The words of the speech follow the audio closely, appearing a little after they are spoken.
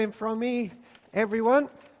From me, everyone.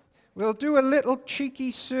 We'll do a little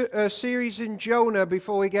cheeky series in Jonah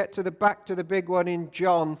before we get to back to the big one in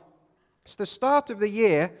John. It's the start of the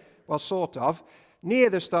year, well, sort of, near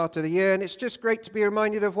the start of the year, and it's just great to be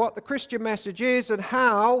reminded of what the Christian message is and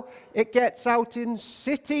how it gets out in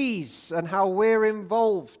cities and how we're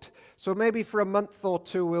involved. So maybe for a month or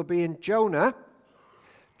two we'll be in Jonah.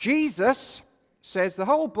 Jesus says the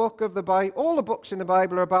whole book of the Bible, all the books in the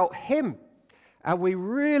Bible are about him. And we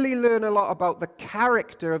really learn a lot about the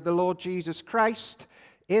character of the Lord Jesus Christ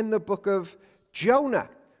in the book of Jonah.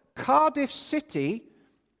 Cardiff City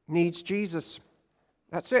needs Jesus.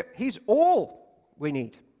 That's it. He's all we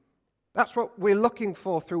need. That's what we're looking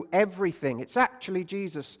for through everything. It's actually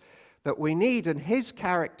Jesus that we need, and his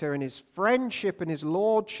character and his friendship and his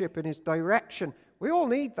lordship and his direction. We all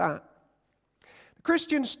need that. The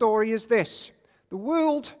Christian story is this. The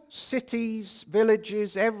world, cities,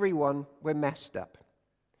 villages, everyone, we're messed up.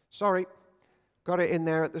 Sorry, got it in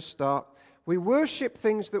there at the start. We worship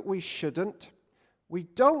things that we shouldn't. We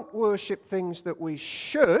don't worship things that we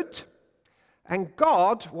should. And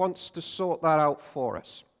God wants to sort that out for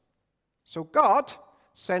us. So God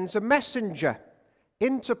sends a messenger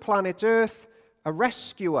into planet Earth, a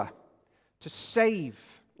rescuer, to save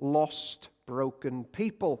lost, broken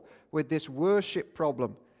people with this worship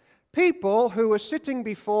problem. People who are sitting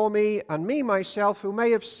before me and me myself who may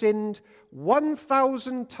have sinned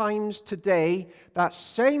 1,000 times today, that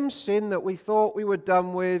same sin that we thought we were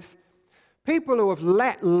done with. People who have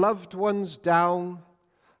let loved ones down,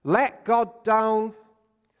 let God down.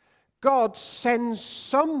 God sends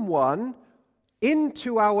someone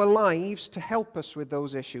into our lives to help us with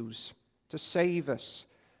those issues, to save us,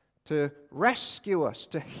 to rescue us,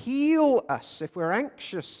 to heal us if we're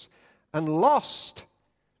anxious and lost.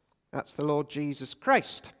 That's the Lord Jesus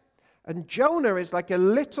Christ. And Jonah is like a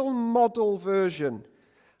little model version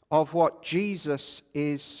of what Jesus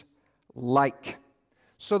is like.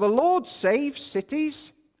 So the Lord saves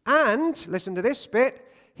cities, and, listen to this bit,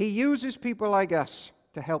 he uses people like us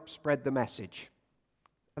to help spread the message.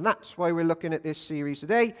 And that's why we're looking at this series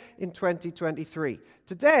today in 2023.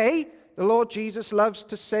 Today, the Lord Jesus loves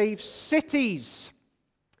to save cities.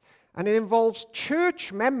 And it involves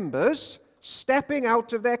church members stepping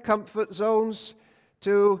out of their comfort zones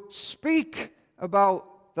to speak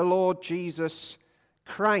about the Lord Jesus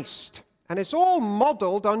Christ. And it's all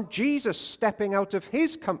modeled on Jesus stepping out of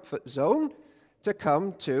his comfort zone to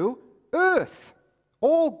come to earth.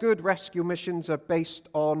 All good rescue missions are based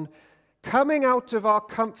on coming out of our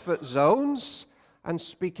comfort zones and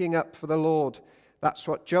speaking up for the Lord. That's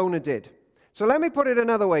what Jonah did. So let me put it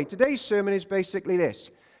another way. Today's sermon is basically this.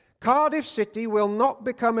 Cardiff City will not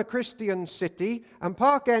become a Christian city, and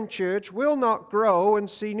Park End Church will not grow and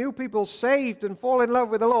see new people saved and fall in love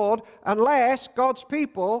with the Lord unless God's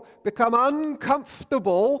people become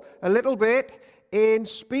uncomfortable a little bit in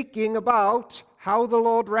speaking about how the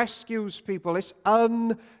Lord rescues people. It's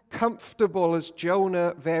uncomfortable, as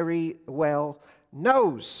Jonah very well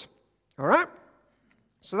knows. All right?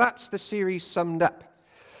 So that's the series summed up.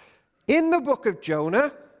 In the book of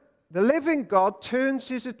Jonah, the living God turns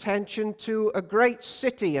his attention to a great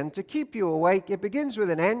city, and to keep you awake, it begins with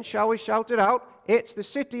an N. Shall we shout it out? It's the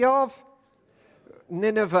city of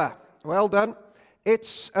Nineveh. Well done.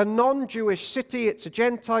 It's a non-Jewish city. It's a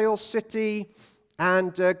Gentile city,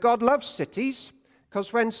 and God loves cities,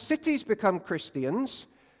 because when cities become Christians,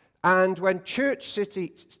 and when churches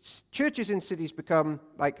in cities become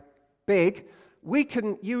big, we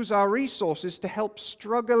can use our resources to help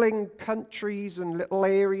struggling countries and little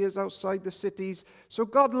areas outside the cities. So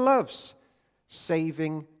God loves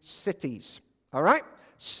saving cities. All right?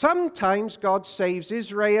 Sometimes God saves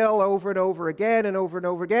Israel over and over again and over and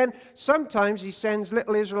over again. Sometimes he sends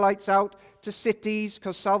little Israelites out to cities,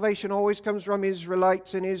 because salvation always comes from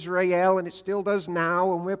Israelites in Israel, and it still does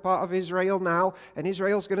now, and we're part of Israel now, and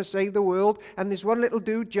Israel's going to save the world. And this one little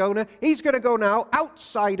dude, Jonah, he's going to go now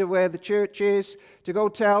outside of where the church is to go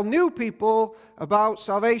tell new people about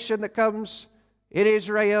salvation that comes in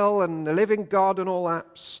Israel and the living God and all that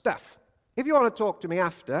stuff. If you want to talk to me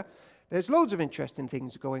after, there's loads of interesting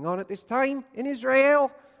things going on at this time in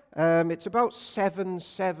Israel. It's about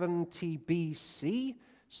 770 BC.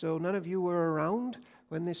 So none of you were around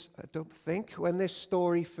when this, I don't think, when this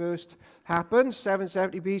story first happened,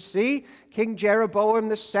 770 BC. King Jeroboam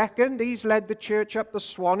II, he's led the church up the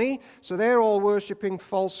Swanee. So they're all worshipping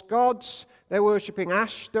false gods. They're worshipping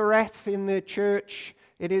Ashtoreth in the church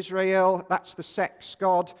in Israel. That's the sex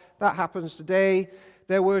god. That happens today.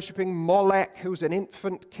 They're worshipping Molech, who's an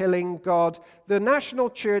infant-killing god. The national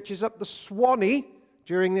church is up the Swanee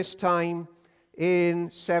during this time in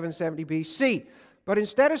 770 BC. But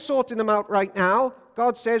instead of sorting them out right now,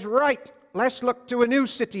 God says, right, let's look to a new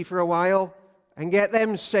city for a while and get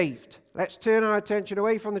them saved. Let's turn our attention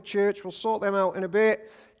away from the church. We'll sort them out in a bit.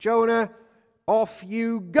 Jonah, off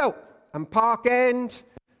you go. And Park End,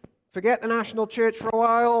 forget the national church for a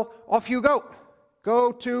while. Off you go.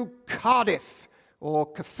 Go to Cardiff or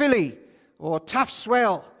Caerphilly or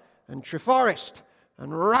Taftswell and Treforest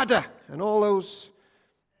and Rudder and all those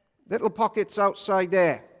little pockets outside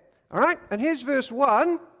there. All right? And here's verse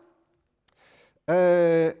 1.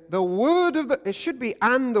 It should be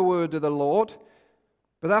 "and the word of the Lord,"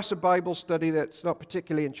 but that's a Bible study that's not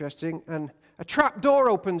particularly interesting. And a trap door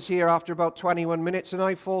opens here after about 21 minutes, and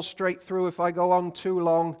I fall straight through if I go on too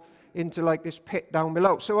long into like this pit down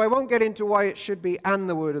below. So I won't get into why it should be "and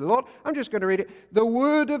the word of the Lord." I'm just going to read it. The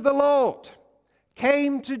word of the Lord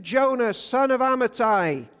came to Jonah, son of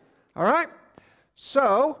Amittai. All right?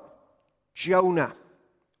 So, Jonah.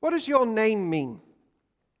 What does your name mean?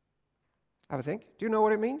 Have a think. Do you know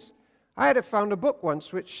what it means? I had found a book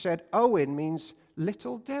once which said Owen means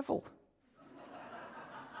little devil.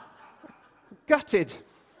 Gutted.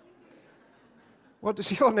 What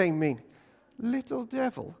does your name mean? Little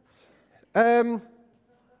devil. Well,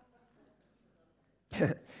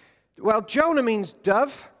 Jonah means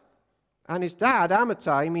dove, and his dad,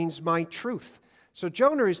 Amittai, means my truth. So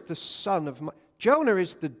Jonah is the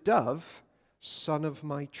dove, son of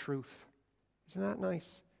my truth. Isn't that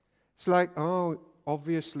nice? It's like, oh,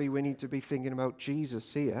 obviously we need to be thinking about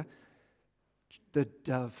Jesus here. The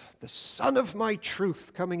dove, the son of my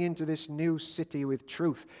truth, coming into this new city with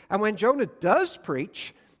truth. And when Jonah does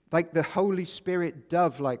preach, like the Holy Spirit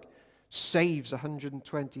dove, like saves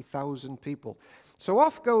 120,000 people. So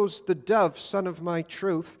off goes the dove, son of my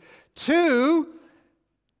truth, to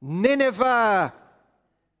Nineveh.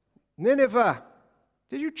 Nineveh.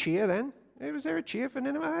 Did you cheer then? Was there a cheer for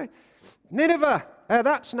Nineveh? Nineveh.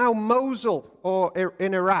 That's now Mosul, or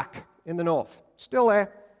in Iraq, in the north. Still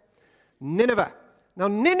there. Nineveh. Now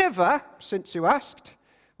Nineveh, since you asked,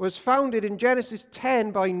 was founded in Genesis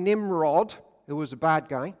 10 by Nimrod, who was a bad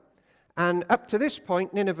guy. And up to this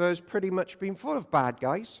point, Nineveh has pretty much been full of bad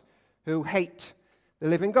guys who hate the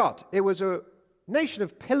living God. It was a nation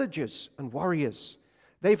of pillagers and warriors.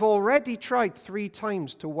 They've already tried 3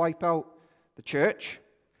 times to wipe out the church,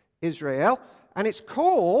 Israel, and it's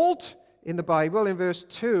called, in the Bible, in verse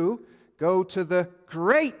 2, go to the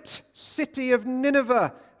great city of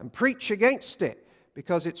Nineveh and preach against it,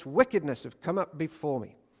 because its wickedness have come up before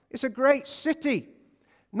me. It's a great city,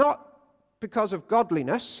 not because of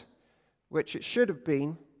godliness, which it should have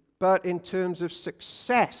been, but in terms of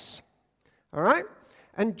success. All right?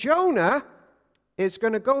 And Jonah is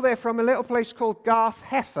going to go there from a little place called Garth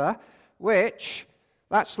Hefer, which,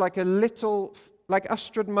 that's like a little, like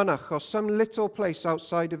Ystrad Mynach, or some little place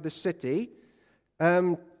outside of the city.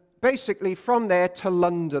 Basically from there to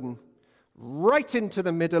London, right into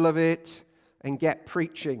the middle of it, and get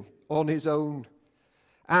preaching on his own.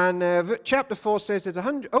 And chapter 4 says there's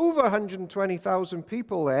over 120,000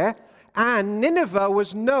 people there, and Nineveh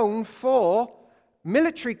was known for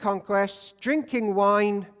military conquests, drinking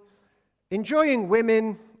wine, enjoying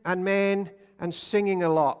women and men, and singing a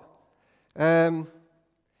lot.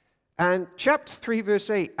 And chapter 3, verse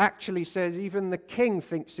 8 actually says even the king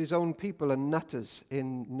thinks his own people are nutters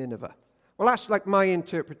in Nineveh. Well, that's like my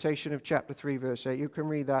interpretation of chapter 3, verse 8. You can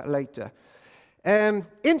read that later.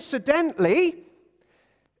 Incidentally,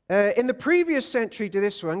 in the previous century to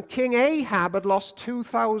this one, King Ahab had lost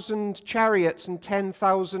 2,000 chariots and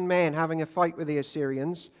 10,000 men having a fight with the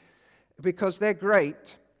Assyrians, because they're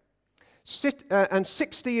great. And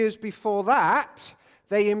 60 years before that,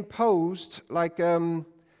 they imposed like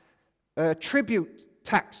tribute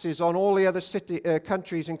taxes on all the other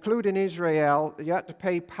countries, including Israel. You had to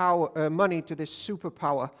pay money to this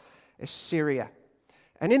superpower, Assyria.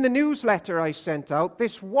 And in the newsletter I sent out,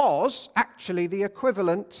 this was actually the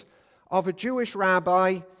equivalent of a Jewish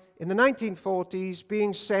rabbi in the 1940s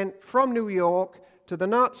being sent from New York to the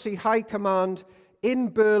Nazi high command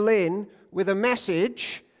in Berlin with a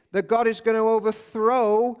message that God is going to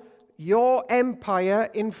overthrow your empire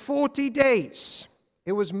in 40 days.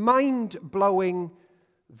 It was mind-blowing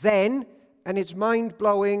then, and it's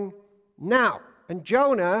mind-blowing now. And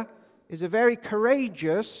Jonah is a very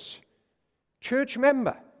courageous church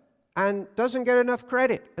member and doesn't get enough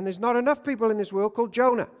credit. And there's not enough people in this world called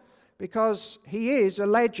Jonah, because he is a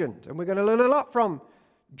legend, and we're going to learn a lot from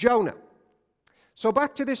Jonah. So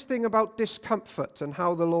back to this thing about discomfort and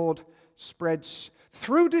how the Lord spreads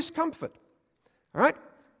through discomfort. All right?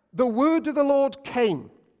 The word of the Lord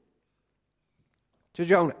came to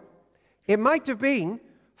Jonah. It might have been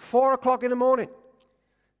 4 o'clock in the morning.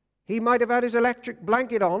 He might have had his electric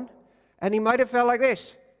blanket on, and he might have felt like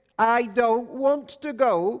this: I don't want to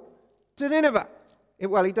go to Nineveh.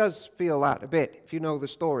 Well, he does feel that a bit, if you know the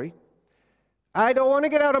story. I don't want to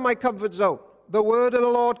get out of my comfort zone. The word of the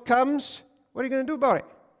Lord comes. What are you going to do about it?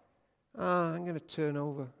 I'm going to turn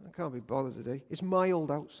over. I can't be bothered today. It's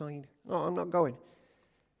mild outside. No, I'm not going.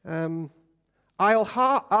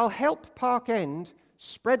 I'll help Park End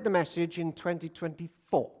spread the message in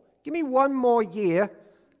 2024. Give me one more year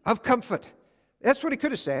of comfort. That's what he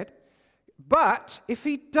could have said. But if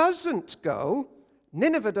he doesn't go,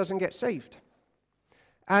 Nineveh doesn't get saved.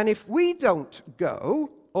 And if we don't go,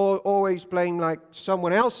 or always blame like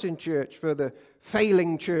someone else in church for the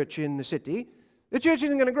failing church in the city, the church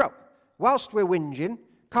isn't going to grow. Whilst we're whinging,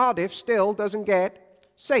 Cardiff still doesn't get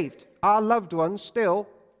saved. Our loved ones still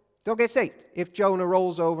don't get saved. If Jonah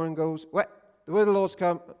rolls over and goes, well, the word of the Lord's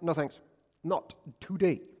come, no thanks. Not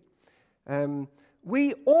today.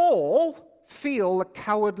 We all feel the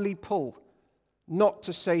cowardly pull not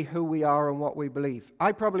to say who we are and what we believe.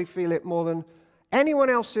 I probably feel it more than anyone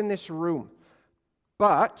else in this room.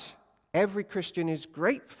 But every Christian is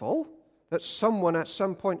grateful that someone at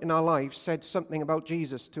some point in our lives said something about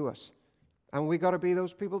Jesus to us. And we got to be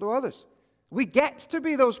those people to others. We get to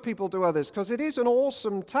be those people to others because it is an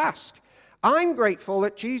awesome task. I'm grateful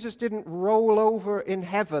that Jesus didn't roll over in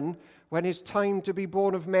heaven when his time to be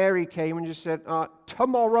born of Mary came and just said,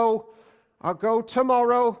 tomorrow, I'll go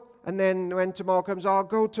tomorrow. And then when tomorrow comes, I'll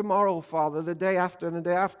go tomorrow, Father, the day after and the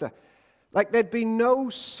day after. Like there'd be no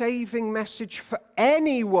saving message for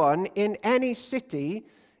anyone in any city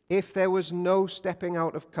if there was no stepping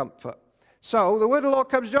out of comfort. So the word of the Lord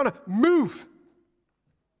comes to Jonah, move.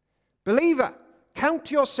 Believer, count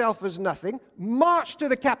yourself as nothing, march to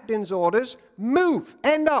the captain's orders, move,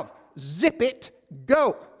 end of, zip it,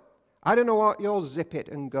 go. I don't know what your zip it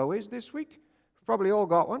and go is this week. You've probably all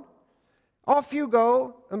got one. Off you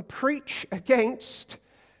go and preach against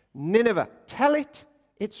Nineveh. Tell it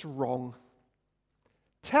it's wrong.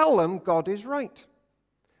 Tell them God is right.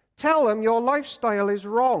 Tell them your lifestyle is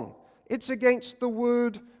wrong. It's against the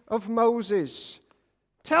word of Moses.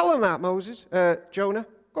 Tell them that, Jonah.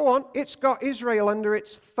 Go on. It's got Israel under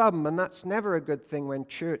its thumb, and that's never a good thing when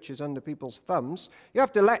church is under people's thumbs. You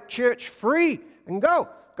have to let church free and go.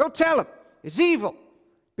 Go tell them. It's evil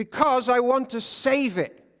because I want to save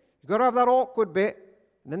it. You've got to have that awkward bit,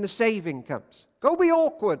 and then the saving comes. Go be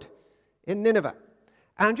awkward in Nineveh.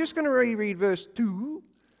 And I'm just going to reread verse 2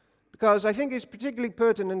 because I think it's particularly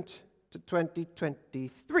pertinent to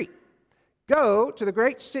 2023. Go to the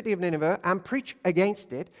great city of Nineveh and preach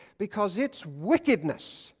against it because its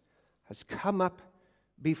wickedness has come up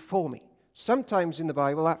before me. Sometimes in the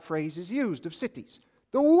Bible that phrase is used of cities.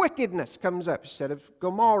 The wickedness comes up instead of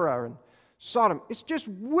Gomorrah and Sodom. It's just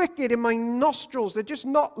wicked in my nostrils. They're just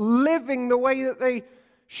not living the way that they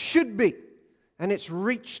should be. And it's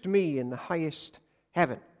reached me in the highest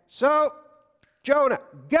heaven. So, Jonah,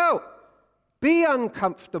 go. Be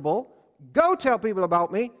uncomfortable. Go tell people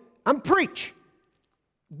about me and preach.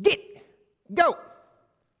 Go.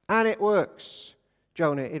 And it works.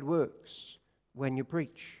 Jonah, it works when you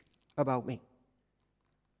preach about me.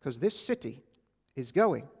 Because this city is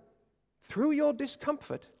going through your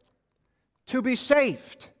discomfort to be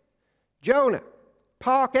saved. Jonah,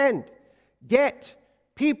 Park End, get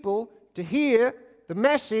people to hear the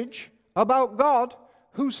message about God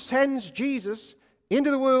who sends Jesus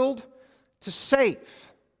into the world to save.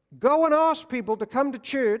 Go and ask people to come to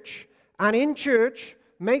church, and in church,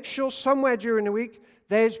 make sure somewhere during the week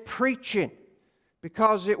there's preaching,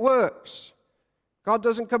 because it works. God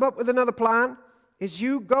doesn't come up with another plan. It's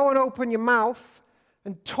you go and open your mouth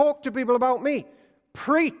and talk to people about me.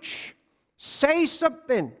 Preach. Say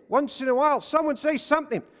something once in a while. Someone say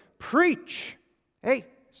something. Preach. Hey,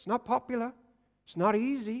 it's not popular. It's not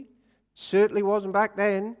easy. Certainly wasn't back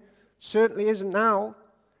then. Certainly isn't now.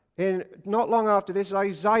 And not long after this,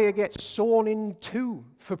 Isaiah gets sawn in two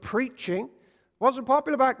for preaching. Wasn't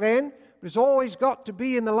popular back then, but it's always got to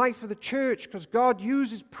be in the life of the church because God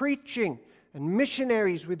uses preaching and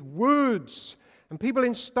missionaries with words and people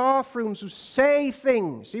in staff rooms who say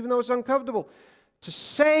things, even though it's uncomfortable, to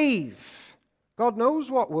save. God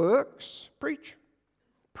knows what works. Preach.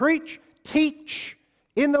 Preach. Teach.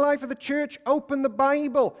 In the life of the church, open the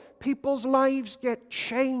Bible. People's lives get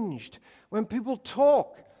changed. When people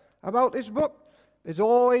talk about this book, there's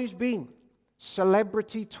always been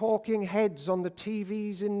celebrity talking heads on the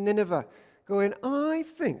TVs in Nineveh going, I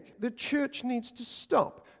think the church needs to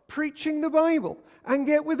stop preaching the Bible and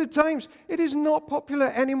get with the times. It is not popular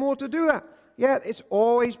anymore to do that. Yeah, it's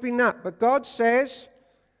always been that. But God says,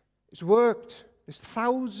 it's worked. There's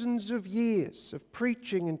thousands of years of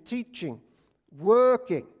preaching and teaching,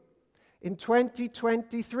 working. In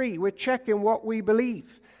 2023, we're checking what we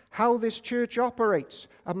believe, how this church operates.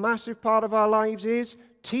 A massive part of our lives is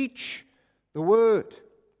teach the word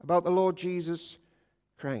about the Lord Jesus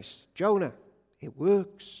Christ. Jonah, it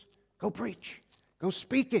works. Go preach. Go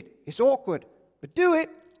speak it. It's awkward, but do it.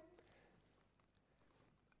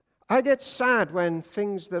 I get sad when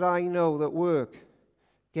things that I know that work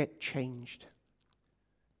get changed.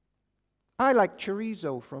 I like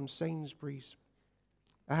chorizo from Sainsbury's.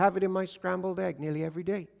 I have it in my scrambled egg nearly every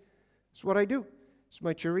day. That's what I do. It's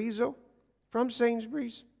my chorizo from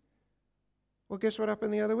Sainsbury's. Well, guess what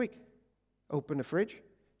happened the other week? Open the fridge.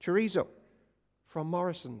 Chorizo from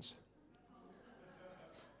Morrison's.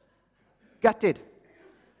 Gutted.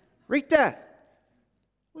 Rita,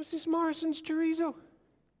 what's this Morrison's chorizo?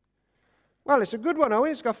 Well, it's a good one,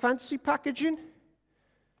 Owen. It's got fancy packaging.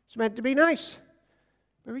 It's meant to be nice.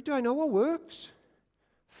 But Rita, I know what works.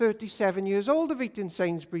 37 years old of eating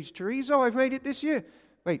Sainsbury's chorizo. I've made it this year.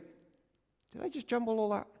 Wait, did I just jumble all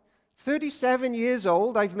that? 37 years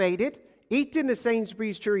old, I've made it. Eating the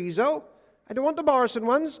Sainsbury's chorizo. I don't want the Morrison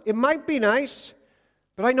ones. It might be nice,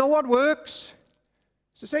 but I know what works.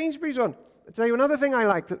 It's the Sainsbury's one. I'll tell you another thing I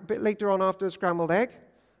like a bit later on after the scrambled egg.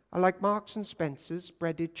 I like Marks and Spencer's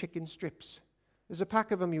breaded chicken strips. There's a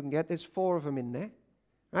pack of them you can get. There's 4 of them in there.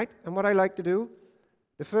 Right? And what I like to do,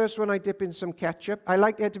 the first one I dip in some ketchup. I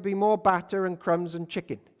like there to be more batter and crumbs and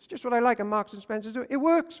chicken. It's just what I like, and Marks and Spencer's do. It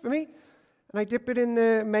works for me. And I dip it in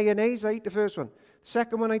the mayonnaise. I eat the first one. The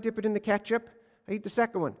second one, I dip it in the ketchup. I eat the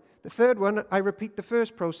second one. The third one, I repeat the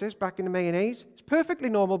first process back in the mayonnaise. It's perfectly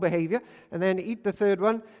normal behavior. And then eat the third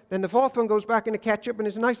one. Then the fourth one goes back in the ketchup, and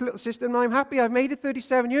it's a nice little system. And I'm happy. I've made it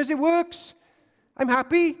 37 years. It works. I'm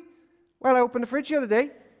happy. Well, I opened the fridge the other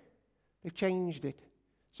day. They've changed it.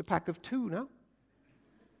 It's a pack of 2 now.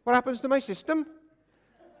 What happens to my system?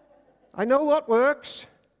 I know what works.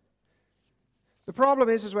 The problem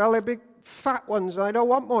is as well, they're big fat ones. I don't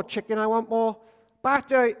want more chicken. I want more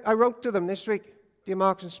batter. I wrote to them this week. Dear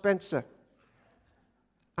Marks and Spencer,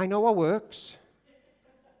 I know what works.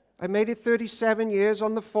 I made it 37 years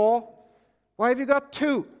on the 4. Why have you got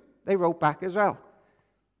 2? They wrote back as well.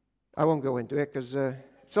 I won't go into it because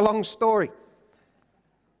it's a long story.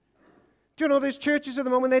 Do you know there's churches at the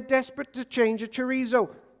moment, they're desperate to change a chorizo.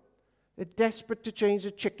 They're desperate to change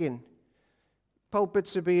the chicken.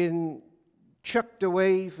 Pulpits are being chucked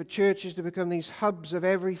away for churches to become these hubs of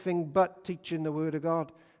everything but teaching the Word of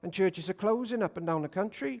God. And churches are closing up and down the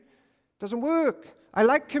country. It doesn't work. I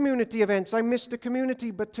like community events. I miss the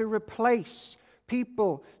community. But to replace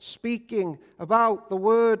people speaking about the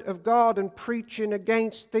Word of God and preaching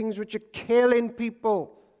against things which are killing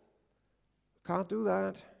people, can't do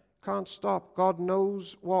that. Can't stop. God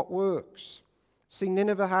knows what works. See,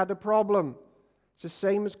 Nineveh had a problem. It's the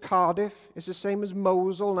same as Cardiff. It's the same as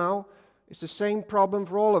Mosul now. It's the same problem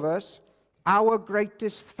for all of us. Our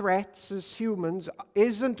greatest threats as humans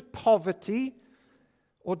isn't poverty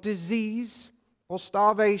or disease or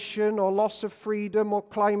starvation or loss of freedom or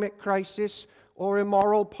climate crisis or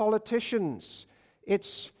immoral politicians.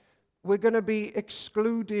 It's we're going to be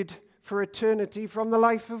excluded for eternity from the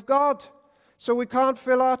life of God. So we can't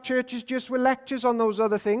fill our churches just with lectures on those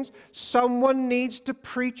other things. Someone needs to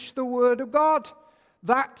preach the Word of God.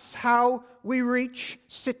 That's how we reach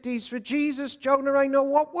cities for Jesus. Jonah, I know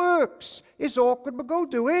what works. It's awkward, but go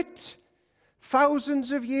do it.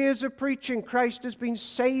 Thousands of years of preaching, Christ has been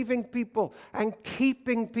saving people and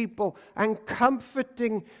keeping people and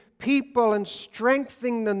comforting people and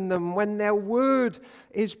strengthening them when their word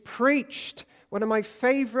is preached. One of my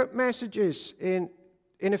favorite messages in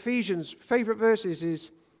Ephesians, favorite verses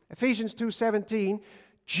is Ephesians 2:17.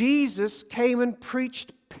 Jesus came and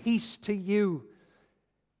preached peace to you.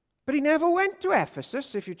 But he never went to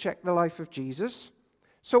Ephesus, if you check the life of Jesus.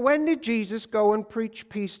 So when did Jesus go and preach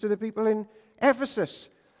peace to the people in Ephesus?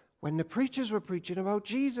 When the preachers were preaching about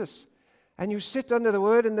Jesus. And you sit under the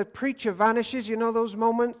word and the preacher vanishes, you know those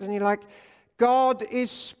moments, and you're like, God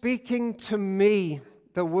is speaking to me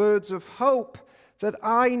the words of hope that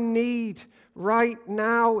I need right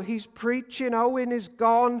now. He's preaching, Owen is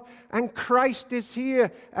gone, and Christ is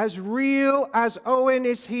here. As real as Owen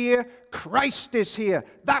is here, Christ is here.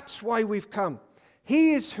 That's why we've come.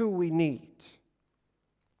 He is who we need.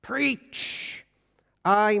 Preach.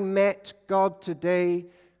 I met God today.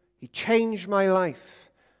 He changed my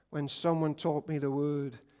life when someone taught me the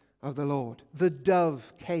word of the Lord. The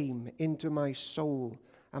dove came into my soul,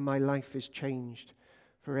 and my life is changed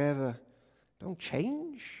forever. Don't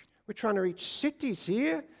change. We're trying to reach cities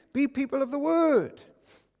here. Be people of the word.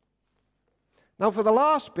 Now for the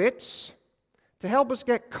last bits, to help us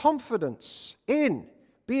get confidence in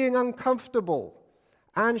being uncomfortable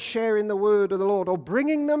and sharing the word of the Lord, or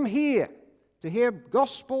bringing them here to hear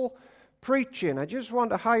gospel preaching. I just want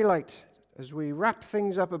to highlight, as we wrap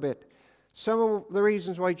things up a bit, some of the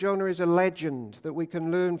reasons why Jonah is a legend that we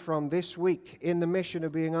can learn from this week in the mission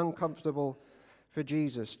of being uncomfortable for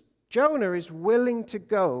Jesus. Jonah is willing to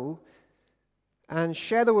go and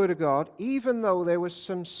share the word of God, even though there was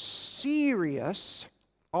some serious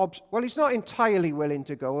well, he's not entirely willing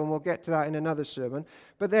to go, and we'll get to that in another sermon,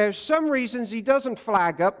 but there's some reasons he doesn't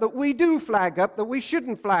flag up that we do flag up, that we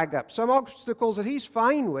shouldn't flag up. Some obstacles that he's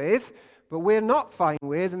fine with, but we're not fine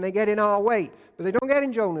with, and they get in our way. But they don't get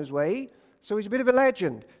in Jonah's way, so he's a bit of a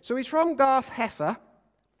legend. So he's from Gath Hepher,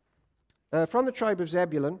 from the tribe of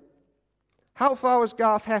Zebulun. How far was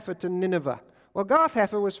Gath Hepher to Nineveh? Well, Gath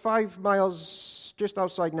Hepher was 5 miles just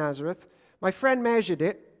outside Nazareth. My friend measured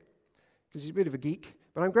it, because he's a bit of a geek,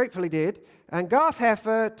 but I'm grateful he did. And Gath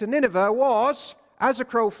Hepher to Nineveh was, as a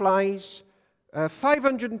crow flies,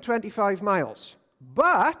 525 miles.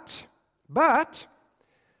 But,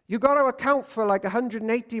 you've got to account for like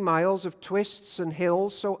 180 miles of twists and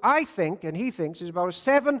hills. So I think, and he thinks, it's about a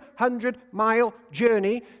 700-mile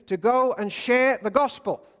journey to go and share the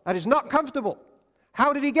gospel. That is not comfortable.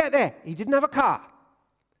 How did he get there? He didn't have a car.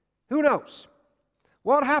 Who knows?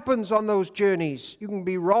 What happens on those journeys? You can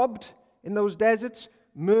be robbed in those deserts,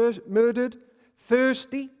 murdered,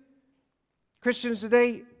 thirsty. Christians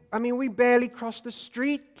today, we barely cross the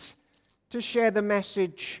street to share the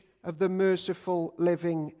message of the merciful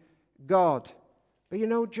living God. But you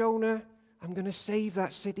know, Jonah, I'm going to save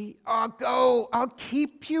that city. I'll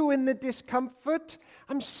keep you in the discomfort.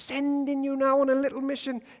 I'm sending you now on a little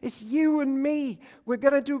mission. It's you and me. We're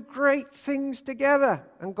going to do great things together.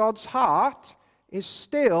 And God's heart is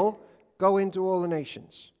still go into all the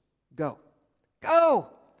nations. Go. Go!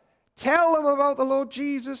 Tell them about the Lord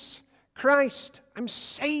Jesus Christ. I'm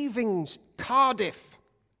saving Cardiff.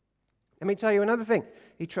 Let me tell you another thing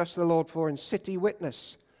he trusts the Lord for in city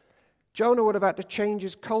witness. Jonah would have had to change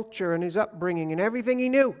his culture and his upbringing and everything he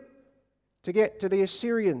knew to get to the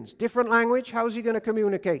Assyrians. Different language, how's he going to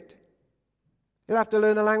communicate? He'll have to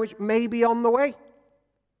learn the language maybe on the way.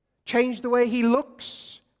 Change the way he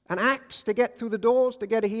looks and acts to get through the doors, to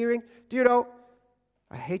get a hearing. Do you know,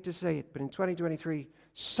 I hate to say it, but in 2023,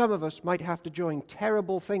 some of us might have to join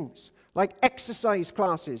terrible things like exercise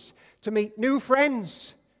classes to meet new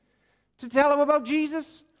friends, to tell them about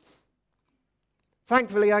Jesus.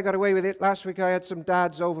 Thankfully, I got away with it. Last week, I had some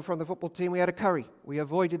dads over from the football team. We had a curry. We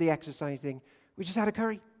avoided the exercise thing. We just had a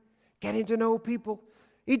curry. Getting to know people.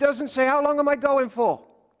 He doesn't say, how long am I going for?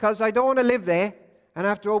 Because I don't want to live there and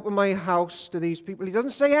have to open my house to these people. He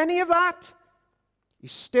doesn't say any of that. He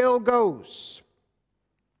still goes.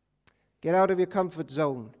 Get out of your comfort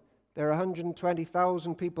zone. There are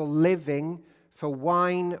 120,000 people living for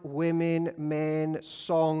wine, women, men,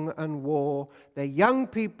 song, and war. Their young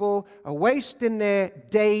people are wasting their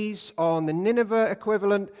days on the Nineveh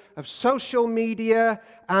equivalent of social media,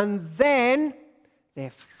 and then they're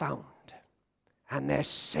found, and they're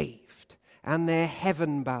saved, and they're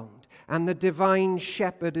heaven-bound. And the divine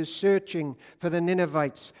shepherd is searching for the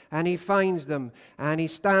Ninevites, and he finds them, and he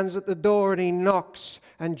stands at the door and he knocks,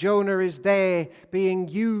 and Jonah is there being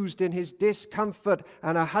used in his discomfort,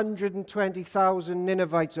 and 120,000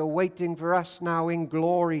 Ninevites are waiting for us now in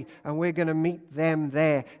glory, and we're going to meet them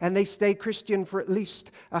there. And they stay Christian for at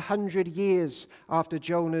least 100 years after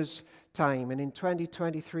Jonah's time. And in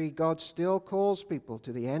 2023, God still calls people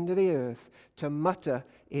to the end of the earth to mutter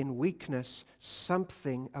in weakness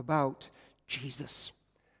something about Jesus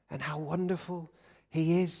and how wonderful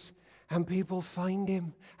he is. And people find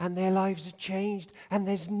him and their lives are changed, and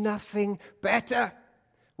there's nothing better.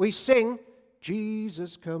 We sing,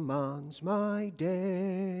 Jesus commands my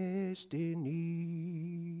destiny.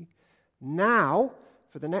 Now,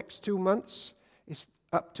 for the next 2 months, it's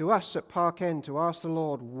up to us at Park End to ask the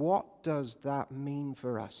Lord, what does that mean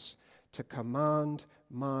for us to command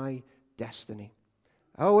my destiny?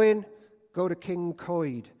 Owen, go to King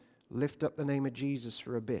Coyd, lift up the name of Jesus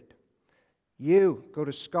for a bit. You go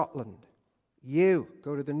to Scotland. You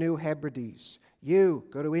go to the New Hebrides. You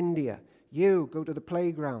go to India. You go to the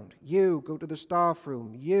playground. You go to the staff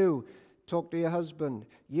room. You talk to your husband.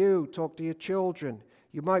 You talk to your children.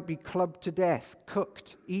 You might be clubbed to death,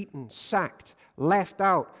 cooked, eaten, sacked, left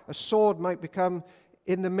out. A sword might become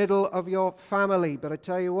in the middle of your family. But I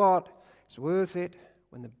tell you what, it's worth it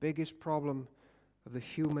when the biggest problem of the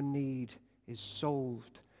human need is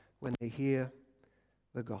solved when they hear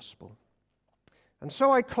the gospel. And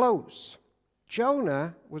so I close.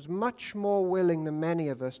 Jonah was much more willing than many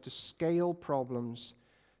of us to scale problems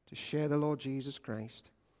to share the Lord Jesus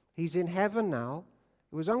Christ. He's in heaven now.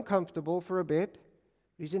 It was uncomfortable for a bit.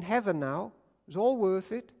 He's in heaven now. It was all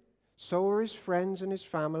worth it. So were his friends and his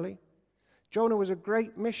family. Jonah was a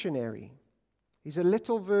great missionary. He's a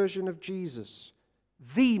little version of Jesus,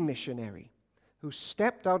 the missionary, who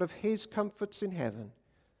stepped out of his comforts in heaven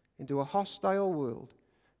into a hostile world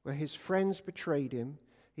where his friends betrayed him.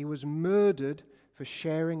 He was murdered for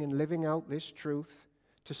sharing and living out this truth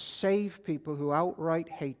to save people who outright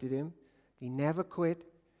hated him. He never quit.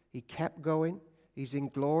 He kept going. He's in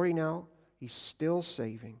glory now. He's still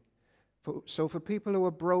saving. So for people who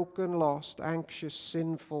are broken, lost, anxious,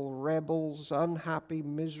 sinful, rebels, unhappy,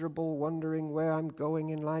 miserable, wondering where I'm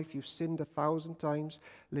going in life, you've sinned 1,000 times,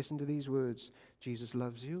 listen to these words. Jesus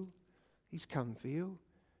loves you. He's come for you.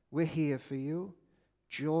 We're here for you.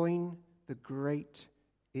 Join the great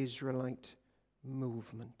Israelite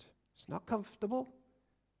movement. It's not comfortable,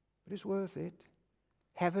 but it's worth it.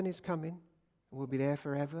 Heaven is coming, and we'll be there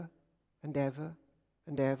forever and ever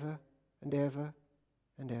and ever and ever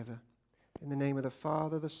and ever. In the name of the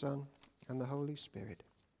Father, the Son, and the Holy Spirit.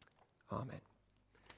 Amen.